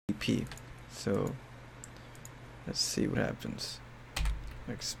AP. So let's see what happens.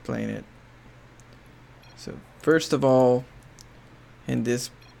 I'll explain it. So first of all, in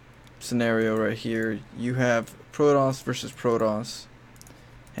this scenario right here, you have Protoss versus Protoss,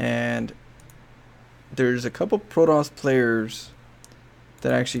 and there's a couple Protoss players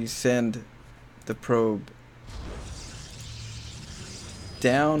that actually send the probe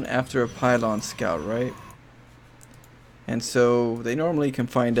down after a pylon scout, right? And so they normally can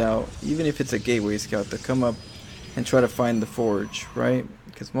find out, even if it's a gateway scout, to come up and try to find the forge, right?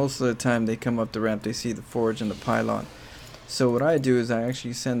 Because most of the time they come up the ramp, they see the forge and the pylon. So what I do is I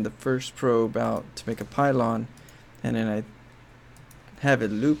actually send the first probe out to make a pylon, and then I have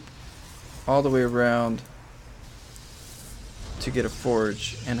it loop all the way around to get a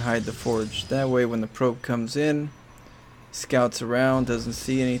forge and hide the forge. That way when the probe comes in, scouts around, doesn't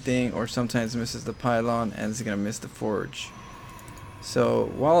see anything, or sometimes misses the pylon and is gonna miss the forge.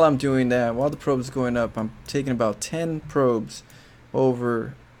 So while I'm doing that, while the probe is going up, I'm taking about 10 probes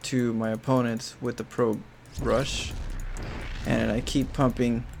over to my opponents with the probe rush, and I keep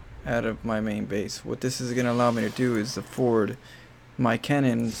pumping out of my main base. What this is gonna allow me to do is afford my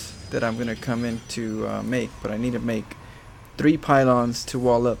cannons that I'm gonna come in to make, but I need to make 3 pylons to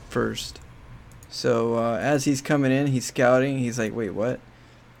wall up first. So as he's coming in, he's scouting, he's like, wait, what?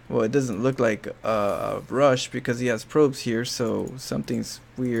 Well, it doesn't look like a rush because he has probes here, so something's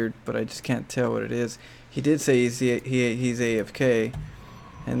weird, but I just can't tell what it is. He did say he's AFK,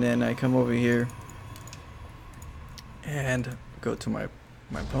 and then I come over here and go to my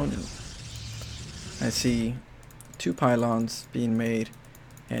opponent. I see 2 pylons being made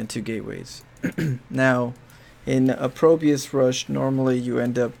and 2 gateways. Now, in a Probius rush, normally you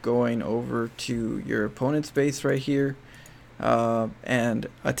end up going over to your opponent's base right here and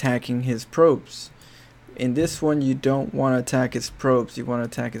attacking his probes. In this one, you don't want to attack his probes, you want to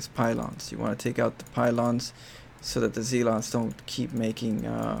attack his pylons. You want to take out the pylons so that the zealots don't keep making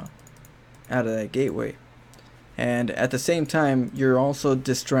out of that gateway. And at the same time, you're also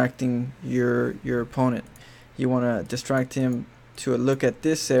distracting your opponent. You want to distract him to look at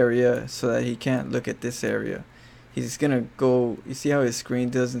this area so that he can't look at this area. He's gonna go, you see how his screen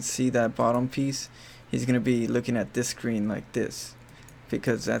doesn't see that bottom piece? He's gonna be looking at this screen like this,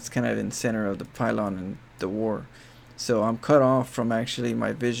 because that's kind of in center of the pylon and the war. So I'm cut off from actually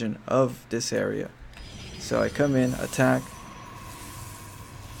my vision of this area. So I come in, attack.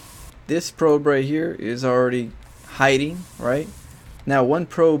 This probe right here is already hiding, right? Now, one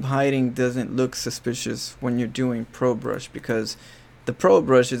probe hiding doesn't look suspicious when you're doing probe rush, because the probe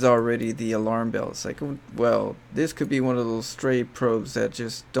rush is already the alarm bell. It's like, well, this could be one of those stray probes that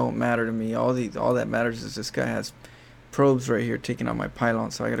just don't matter to me. All that matters is this guy has probes right here taking out my pylon,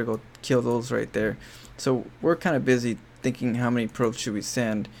 so I gotta go kill those right there. So we're kind of busy thinking, how many probes should we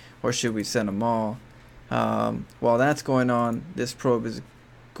send, or should we send them all? While that's going on, this probe is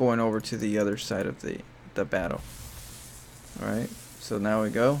going over to the other side of the battle. Alright, so now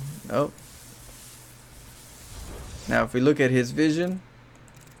we go. Oh. Now if we look at his vision,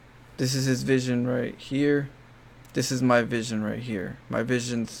 this is his vision right here. This is my vision right here. My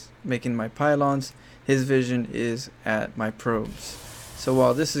vision's making my pylons. His vision is at my probes. So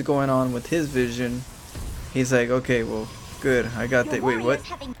while this is going on with his vision, he's like, okay, well, good. I got that. Wait, what?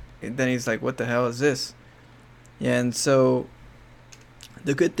 And then he's like, what the hell is this? Yeah, and so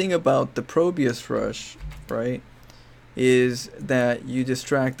the good thing about the Probius rush, right, is that you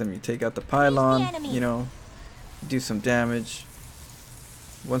distract them. You take out the pylon, you know, do some damage.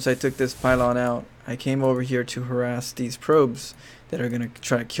 Once I took this pylon out, I came over here to harass these probes that are going to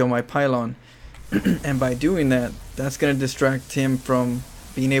try to kill my pylon. And by doing that, that's going to distract him from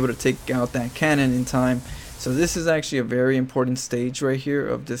being able to take out that cannon in time. So this is actually a very important stage right here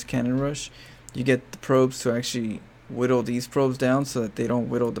of this cannon rush. You get the probes to actually whittle these probes down so that they don't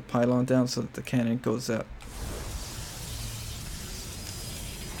whittle the pylon down, so that the cannon goes up.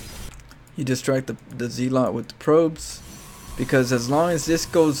 You distract the zealot with the probes, because as long as this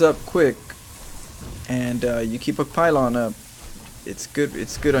goes up quick and you keep a pylon up, it's good.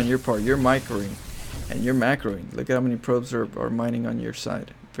 It's good on your part. You're microing and you're macroing. Look at how many probes are mining on your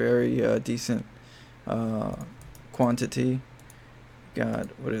side. Very decent quantity. God,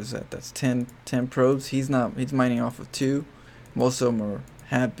 what is that? That's 10 probes. He's mining off of 2. Most of them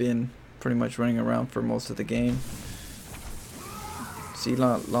have been pretty much running around for most of the game.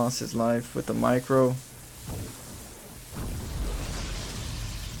 Zealot lost his life with the micro.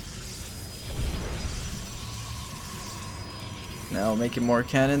 Now making more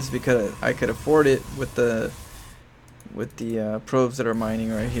cannons because I could afford it with the probes that are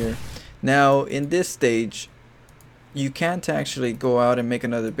mining right here. Now in this stage, you can't actually go out and make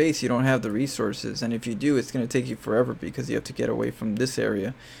another base. You don't have the resources, and if you do, it's going to take you forever because you have to get away from this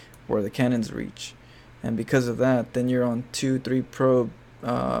area where the cannons reach. And because of that, then you're on 2-3 probe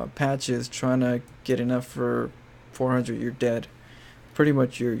patches trying to get enough for 400. You're dead. Pretty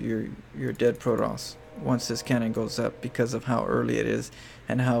much you're dead Protoss once this cannon goes up because of how early it is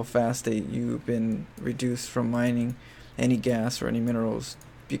and how fast you've been reduced from mining any gas or any minerals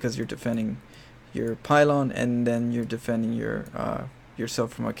because you're defending your pylon and then you're defending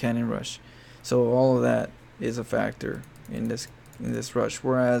yourself from a cannon rush. So all of that is a factor in this rush.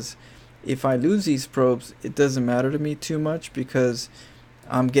 Whereas if I lose these probes, it doesn't matter to me too much because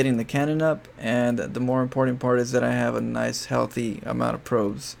I'm getting the cannon up, and the more important part is that I have a nice healthy amount of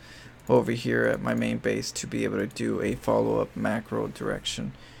probes over here at my main base to be able to do a follow-up macro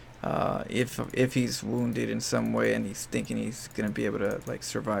direction. If he's wounded in some way and he's thinking he's gonna be able to like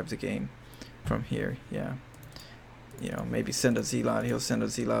survive the game from here, yeah, you know, maybe send a zealot. He'll send a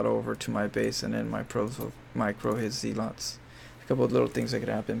zealot over to my base, and then my probes will micro his zealots. A couple of little things that could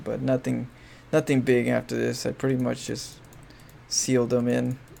happen, but nothing big after this. I pretty much just sealed him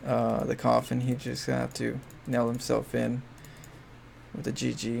in the coffin. He just have to nail himself in with a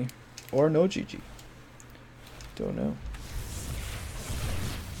GG or no GG. Don't know.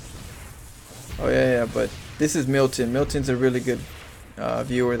 Oh yeah, but this is Milton. Milton's a really good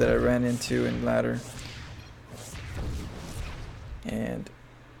viewer that I ran into in ladder, and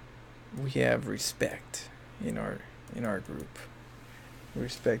we have respect in our group. We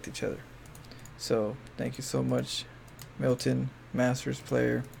respect each other. So thank you so much, Milton, Masters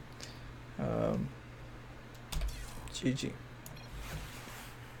player. GG.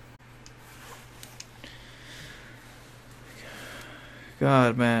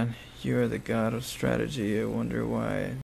 God, man, you are the god of strategy. I wonder why